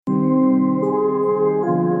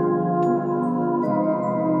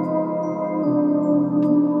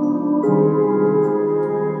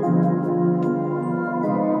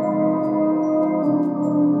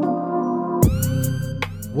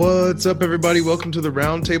What's up, everybody? Welcome to the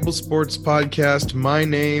Roundtable Sports Podcast. My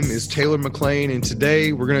name is Taylor McLean, and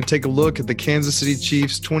today we're going to take a look at the Kansas City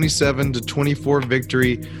Chiefs' 27-24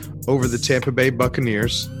 victory over the Tampa Bay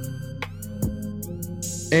Buccaneers.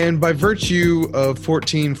 And by virtue of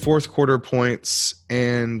 14 fourth-quarter points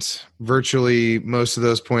and virtually most of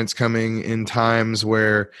those points coming in times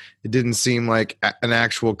where it didn't seem like an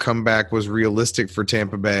actual comeback was realistic for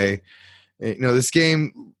Tampa Bay, this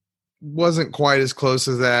game wasn't quite as close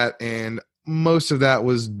as that, and most of that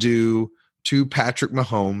was due to Patrick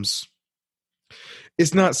Mahomes.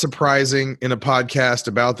 It's not surprising in a podcast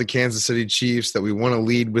about the Kansas City Chiefs that we want to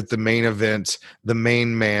lead with the main event, the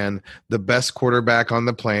main man, the best quarterback on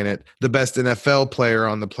the planet, the best NFL player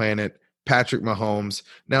on the planet, Patrick Mahomes.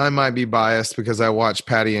 Now, I might be biased because I watched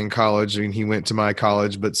Patty in college and he went to my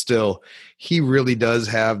college, but still, he really does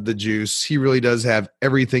have the juice. He really does have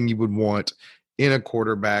everything you would want in a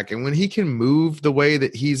quarterback. And when he can move the way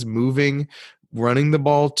that he's moving, running the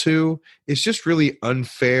ball too, it's just really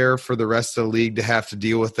unfair for the rest of the league to have to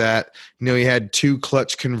deal with that. He had 2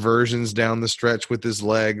 clutch conversions down the stretch with his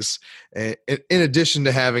legs, in addition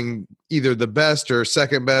to having either the best or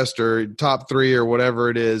second best or top 3 or whatever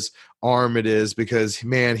it is, arm it is, because,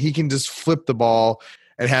 man, he can just flip the ball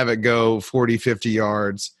and have it go 40, 50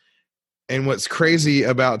 yards. And what's crazy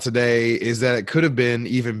about today is that it could have been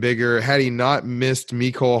even bigger had he not missed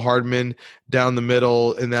Mecole Hardman down the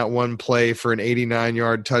middle in that one play for an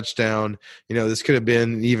 89-yard touchdown. This could have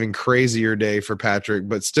been an even crazier day for Patrick,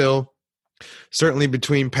 but still, certainly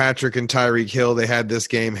between Patrick and Tyreek Hill, they had this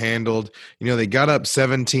game handled. They got up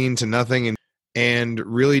 17-0 and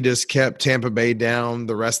really just kept Tampa Bay down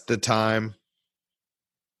the rest of the time.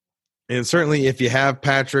 And certainly if you have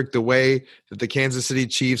Patrick, the way that the Kansas City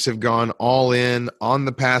Chiefs have gone all in on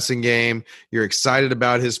the passing game, you're excited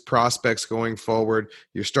about his prospects going forward.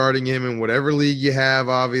 You're starting him in whatever league you have,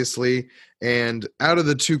 obviously. And out of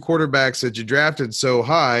the 2 quarterbacks that you drafted so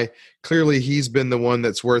high, clearly he's been the one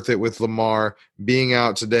that's worth it, with Lamar being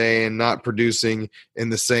out today and not producing in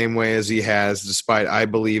the same way as he has, despite, I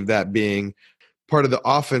believe, that being part of the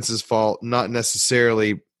offense's fault, not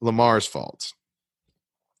necessarily Lamar's fault.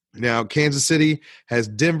 Now, Kansas City has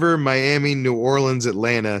Denver, Miami, New Orleans,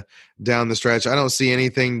 Atlanta down the stretch. I don't see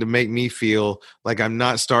anything to make me feel like I'm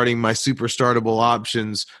not starting my super startable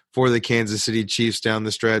options for the Kansas City Chiefs down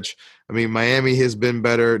the stretch. I mean, Miami has been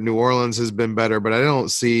better. New Orleans has been better, but I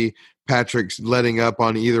don't see Patrick letting up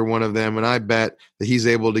on either one of them, and I bet that he's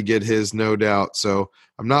able to get his, no doubt. So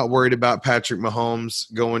I'm not worried about Patrick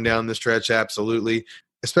Mahomes going down the stretch, absolutely,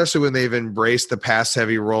 especially when they've embraced the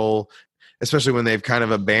pass-heavy role, especially when they've kind of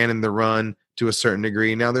abandoned the run to a certain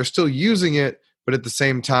degree. Now, they're still using it, but at the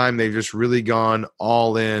same time, they've just really gone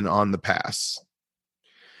all in on the pass.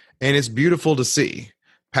 And it's beautiful to see.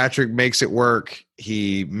 Patrick makes it work.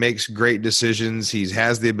 He makes great decisions. He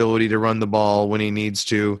has the ability to run the ball when he needs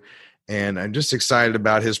to. And I'm just excited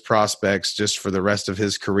about his prospects just for the rest of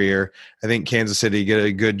his career. I think Kansas City did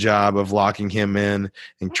a good job of locking him in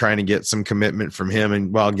and trying to get some commitment from him,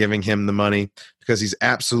 and while giving him the money, because he's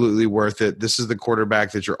absolutely worth it. This is the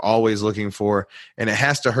quarterback that you're always looking for, and it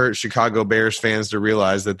has to hurt Chicago Bears fans to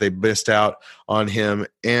realize that they missed out on him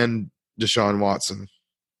and Deshaun Watson.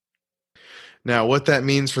 Now, what that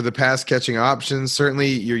means for the pass-catching options, certainly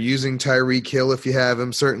you're using Tyreek Hill if you have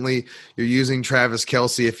him. Certainly you're using Travis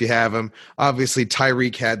Kelce if you have him. Obviously,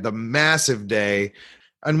 Tyreek had the massive day.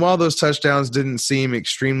 And while those touchdowns didn't seem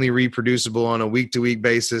extremely reproducible on a week-to-week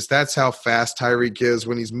basis, that's how fast Tyreek is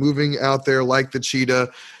when he's moving out there like the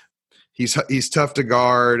cheetah. He's tough to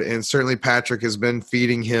guard, and certainly Patrick has been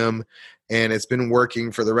feeding him, and it's been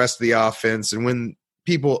working for the rest of the offense. And when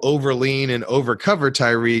people overlean and overcover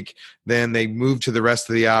Tyreek, then they move to the rest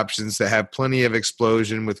of the options that have plenty of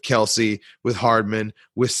explosion, with Kelce, with Hardman,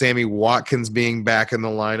 with Sammy Watkins being back in the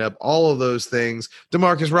lineup. All of those things,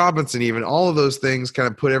 Demarcus Robinson even, all of those things kind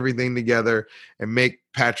of put everything together and make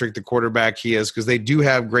Patrick the quarterback he is, because they do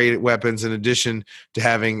have great weapons in addition to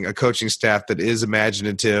having a coaching staff that is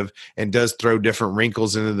imaginative and does throw different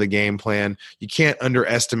wrinkles into the game plan. You can't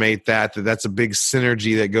underestimate that's a big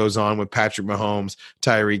synergy that goes on with Patrick Mahomes,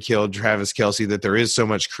 Tyreek Hill, Travis Kelce, that there is so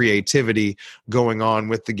much creativity going on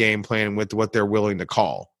with the game plan and with what they're willing to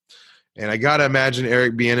call. And I got to imagine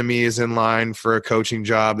Eric Bieniemy is in line for a coaching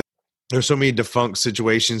job. There's so many defunct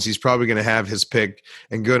situations. He's probably going to have his pick,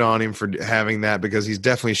 and good on him for having that, because he's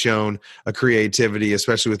definitely shown a creativity,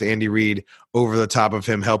 especially with Andy Reid over the top of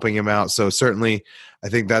him, helping him out. So certainly I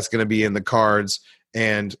think that's going to be in the cards.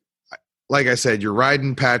 And like I said, you're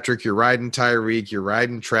riding Patrick, you're riding Tyreek, you're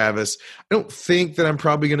riding Travis. I don't think that I'm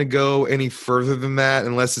probably going to go any further than that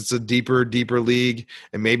unless it's a deeper league.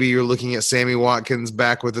 And maybe you're looking at Sammy Watkins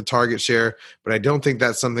back with the target share, but I don't think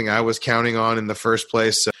that's something I was counting on in the first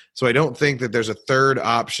place. So I don't think that there's a third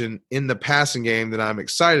option in the passing game that I'm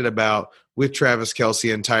excited about with Travis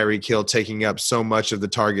Kelce and Tyreek Hill taking up so much of the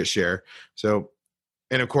target share.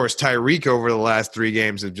 And, of course, Tyreek over the last 3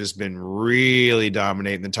 games have just been really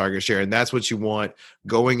dominating the target share, and that's what you want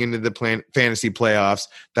going into the fantasy playoffs.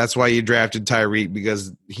 That's why you drafted Tyreek,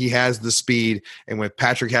 because he has the speed, and with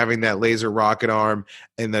Patrick having that laser rocket arm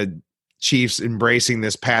and the Chiefs embracing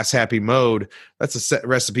this pass-happy mode, that's a set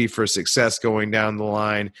recipe for success going down the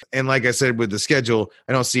line. And like I said, with the schedule,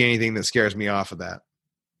 I don't see anything that scares me off of that.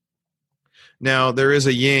 Now, there is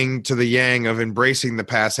a yin to the yang of embracing the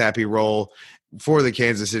pass-happy role for the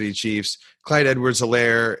Kansas City Chiefs. Clyde Edwards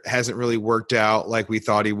Helaire hasn't really worked out like we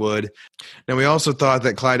thought he would. Now, we also thought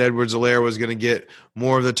that Clyde Edwards Helaire was going to get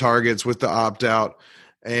more of the targets with the opt-out,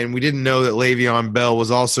 and we didn't know that Le'Veon Bell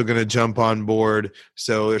was also going to jump on board.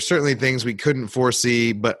 So there's certainly things we couldn't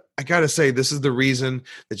foresee, but I got to say, this is the reason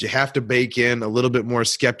that you have to bake in a little bit more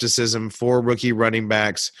skepticism for rookie running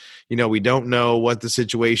backs. We don't know what the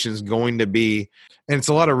situation is going to be. And it's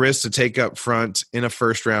a lot of risk to take up front in a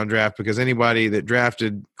first-round draft, because anybody that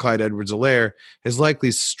drafted Clyde Edwards-Helaire has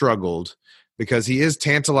likely struggled, because he is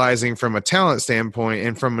tantalizing from a talent standpoint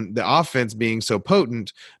and from the offense being so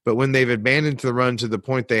potent. But when they've abandoned the run to the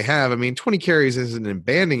point they have, 20 carries isn't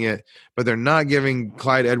abandoning it, but they're not giving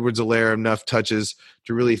Clyde Edwards-Helaire enough touches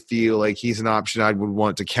to really feel like he's an option I would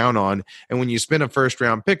want to count on. And when you spend a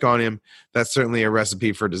first-round pick on him, that's certainly a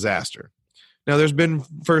recipe for disaster. Now, there's been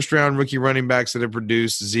first-round rookie running backs that have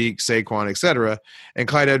produced Zeke, Saquon, etc., and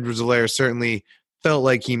Clyde Edwards-Helaire certainly felt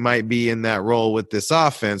like he might be in that role with this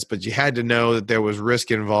offense, but you had to know that there was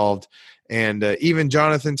risk involved. And even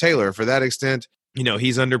Jonathan Taylor, for that extent,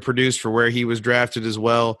 he's underproduced for where he was drafted as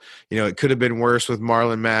well. It could have been worse with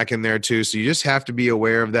Marlon Mack in there too. So you just have to be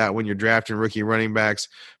aware of that when you're drafting rookie running backs.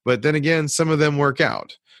 But then again, some of them work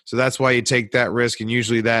out. So that's why you take that risk, and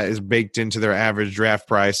usually that is baked into their average draft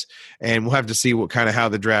price. And we'll have to see how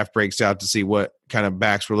the draft breaks out to see what kind of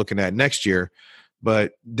backs we're looking at next year.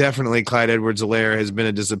 But definitely Clyde Edwards-Helaire has been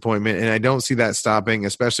a disappointment, and I don't see that stopping,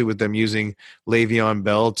 especially with them using Le'Veon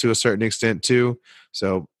Bell to a certain extent too.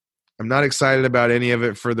 So I'm not excited about any of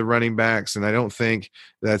it for the running backs, and I don't think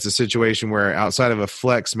that's a situation where outside of a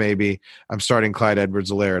flex maybe I'm starting Clyde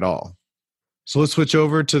Edwards-Helaire at all. So let's switch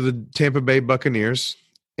over to the Tampa Bay Buccaneers.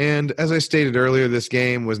 And as I stated earlier, this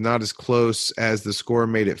game was not as close as the score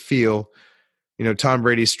made it feel. Tom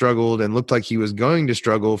Brady struggled and looked like he was going to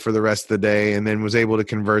struggle for the rest of the day, and then was able to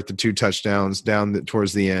convert the 2 touchdowns down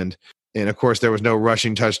towards the end. And, of course, there was no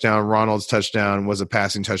rushing touchdown. Ronald's touchdown was a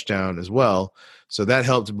passing touchdown as well. So that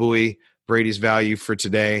helped buoy Brady's value for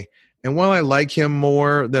today. And while I like him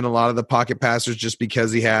more than a lot of the pocket passers just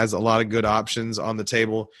because he has a lot of good options on the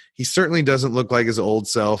table, he certainly doesn't look like his old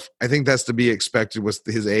self. I think that's to be expected with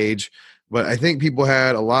his age. But I think people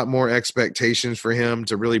had a lot more expectations for him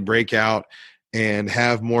to really break out and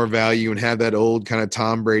have more value and have that old kind of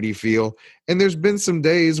Tom Brady feel. And there's been some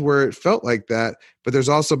days where it felt like that, but there's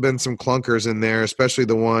also been some clunkers in there, especially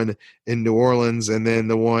the one in New Orleans and then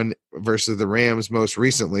the one versus the Rams most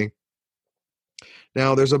recently.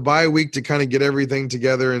 Now, there's a bye week to kind of get everything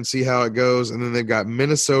together and see how it goes, and then they've got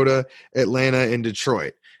Minnesota, Atlanta, and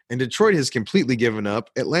Detroit. And Detroit has completely given up.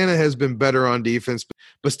 Atlanta has been better on defense,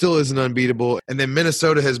 but still isn't unbeatable. And then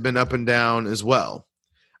Minnesota has been up and down as well.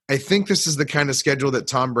 I think this is the kind of schedule that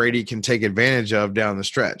Tom Brady can take advantage of down the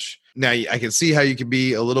stretch. Now, I can see how you could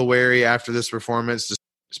be a little wary after this performance,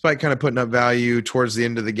 despite kind of putting up value towards the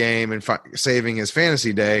end of the game and saving his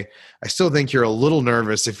fantasy day. I still think you're a little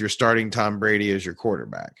nervous if you're starting Tom Brady as your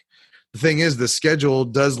quarterback. The thing is, the schedule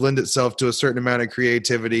does lend itself to a certain amount of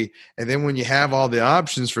creativity. And then when you have all the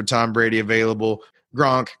options for Tom Brady available,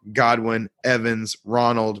 Gronk, Godwin, Evans,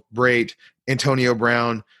 Ronald, Brate, Antonio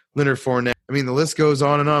Brown, Leonard Fournette. The list goes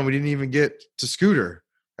on and on. We didn't even get to Scooter.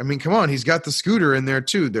 Come on. He's got the Scooter in there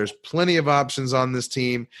too. There's plenty of options on this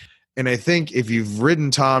team. And I think if you've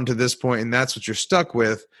ridden Tom to this point and that's what you're stuck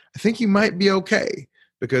with, I think you might be okay,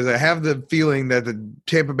 because I have the feeling that the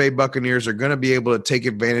Tampa Bay Buccaneers are going to be able to take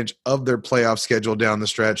advantage of their playoff schedule down the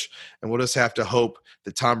stretch. And we'll just have to hope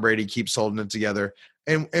that Tom Brady keeps holding it together.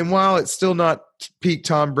 And while it's still not peak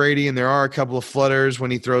Tom Brady, and there are a couple of flutters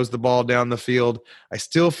when he throws the ball down the field. I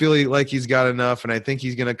still feel like he's got enough, and I think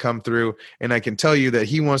he's going to come through. And I can tell you that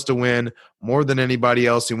he wants to win more than anybody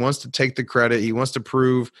else. He wants to take the credit. He wants to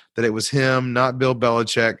prove that it was him, not Bill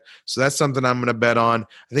Belichick. So that's something I'm going to bet on.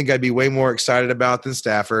 I think I'd be way more excited about than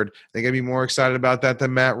Stafford. I think I'd be more excited about that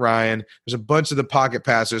than Matt Ryan. There's a bunch of the pocket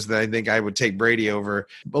passers that I think I would take Brady over.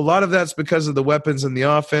 A lot of that's because of the weapons in the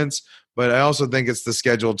offense, but I also think it's the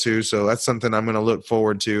schedule too. So that's something I'm going to look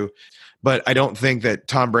forward to. But I don't think that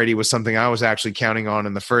Tom Brady was something I was actually counting on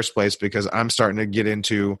in the first place, because I'm starting to get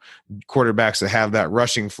into quarterbacks that have that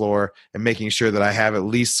rushing floor and making sure that I have at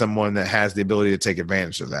least someone that has the ability to take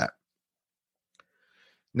advantage of that.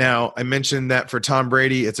 Now, I mentioned that for Tom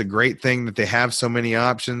Brady, it's a great thing that they have so many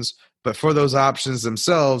options, but for those options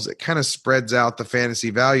themselves, it kind of spreads out the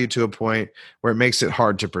fantasy value to a point where it makes it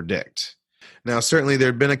hard to predict. Now, certainly there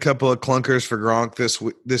have been a couple of clunkers for Gronk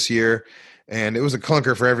this year, and it was a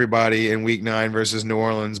clunker for everybody in Week 9 versus New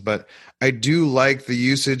Orleans. But I do like the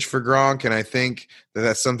usage for Gronk, and I think that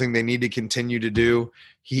that's something they need to continue to do.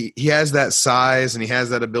 He has that size, and he has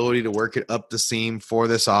that ability to work it up the seam for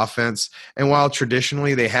this offense. And while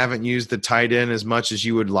traditionally they haven't used the tight end as much as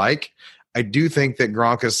you would like, I do think that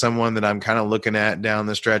Gronk is someone that I'm kind of looking at down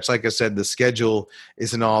the stretch. Like I said, the schedule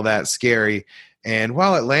isn't all that scary. And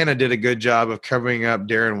while Atlanta did a good job of covering up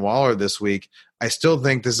Darren Waller this week, I still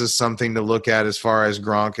think this is something to look at as far as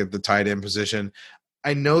Gronk at the tight end position.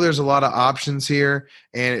 I know there's a lot of options here,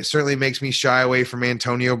 and it certainly makes me shy away from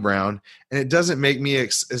Antonio Brown. And it doesn't make me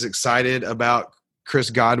as excited about Chris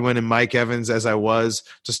Godwin and Mike Evans as I was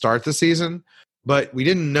to start the season. But we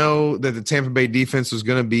didn't know that the Tampa Bay defense was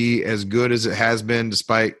going to be as good as it has been,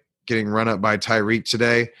 despite getting run up by Tyreek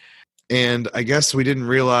today. And I guess we didn't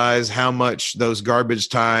realize how much those garbage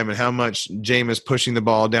time and how much Jameis pushing the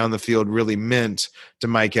ball down the field really meant to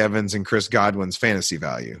Mike Evans and Chris Godwin's fantasy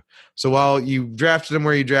value. So while you drafted him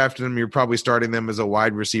where you drafted him, you're probably starting them as a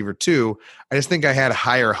wide receiver too. I just think I had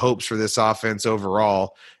higher hopes for this offense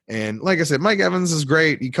overall. And like I said, Mike Evans is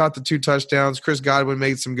great. He caught the 2 touchdowns. Chris Godwin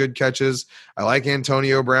made some good catches. I like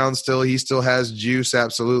Antonio Brown still. He still has juice,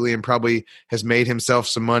 absolutely, and probably has made himself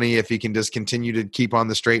some money if he can just continue to keep on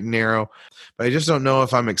the straight and narrow. But I just don't know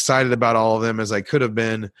if I'm excited about all of them as I could have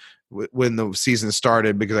been when the season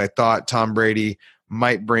started, because I thought Tom Brady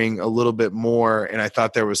might bring a little bit more, and I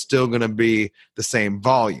thought there was still going to be the same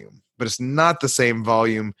volume. But it's not the same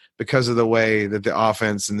volume because of the way that the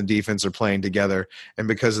offense and the defense are playing together, and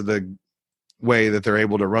because of the way that they're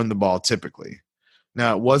able to run the ball typically.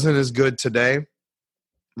 Now, it wasn't as good today.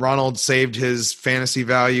 Ronald saved his fantasy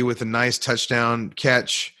value with a nice touchdown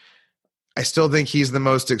catch. I still think he's the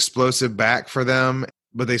most explosive back for them,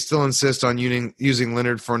 but they still insist on using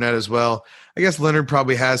Leonard Fournette as well. I guess Leonard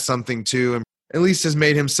probably has something too, and at least has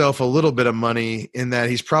made himself a little bit of money in that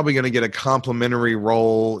he's probably going to get a complimentary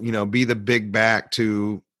role, be the big back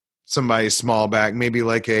to somebody's small back, maybe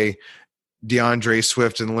like a DeAndre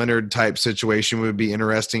Swift and Leonard type situation would be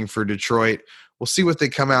interesting for Detroit. We'll see what they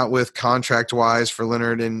come out with contract-wise for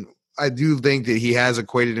Leonard, and I do think that he has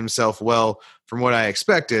equated himself well from what I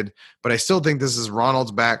expected, but I still think this is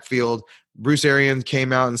Ronald's backfield. Bruce Arians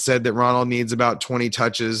came out and said that Ronald needs about 20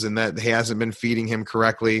 touches and that he hasn't been feeding him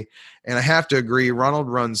correctly. And I have to agree, Ronald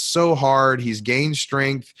runs so hard. He's gained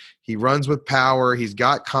strength. He runs with power. He's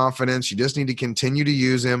got confidence. You just need to continue to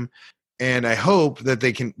use him. And I hope that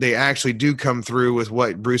they actually do come through with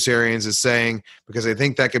what Bruce Arians is saying, because I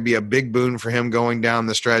think that could be a big boon for him going down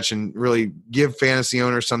the stretch and really give fantasy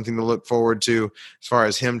owners something to look forward to as far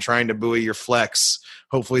as him trying to buoy your flex.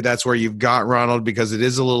 Hopefully that's where you've got Ronald, because it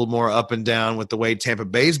is a little more up and down with the way Tampa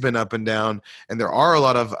Bay's been up and down, and there are a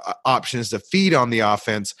lot of options to feed on the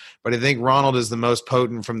offense. But I think Ronald is the most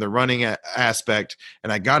potent from the running aspect,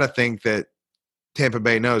 and I got to think that Tampa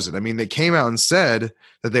Bay knows it. I mean, they came out and said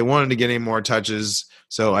that they wanted to get any more touches,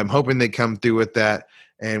 so I'm hoping they come through with that,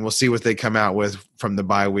 and we'll see what they come out with from the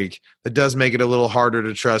bye week. That does make it a little harder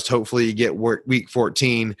to trust. Hopefully you get week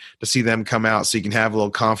 14 to see them come out so you can have a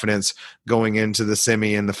little confidence going into the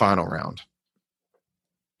semi and the final round.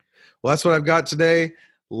 Well, that's what I've got today.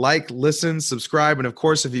 Like, listen, subscribe, and of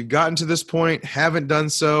course, if you've gotten to this point, haven't done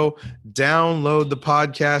so, download the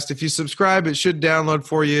podcast. If you subscribe, it should download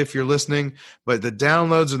for you if you're listening, but the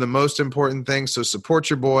downloads are the most important thing, so support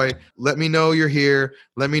your boy. Let me know you're here.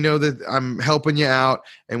 Let me know that I'm helping you out,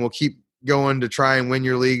 and we'll keep going to try and win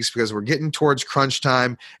your leagues, because we're getting towards crunch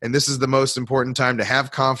time, and this is the most important time to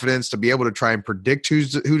have confidence, to be able to try and predict who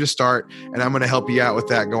to start, and I'm going to help you out with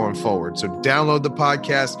that going forward. So download the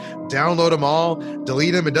podcast, download them all,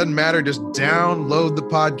 delete them, it doesn't matter, just download the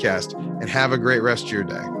podcast, and have a great rest of your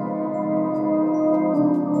day.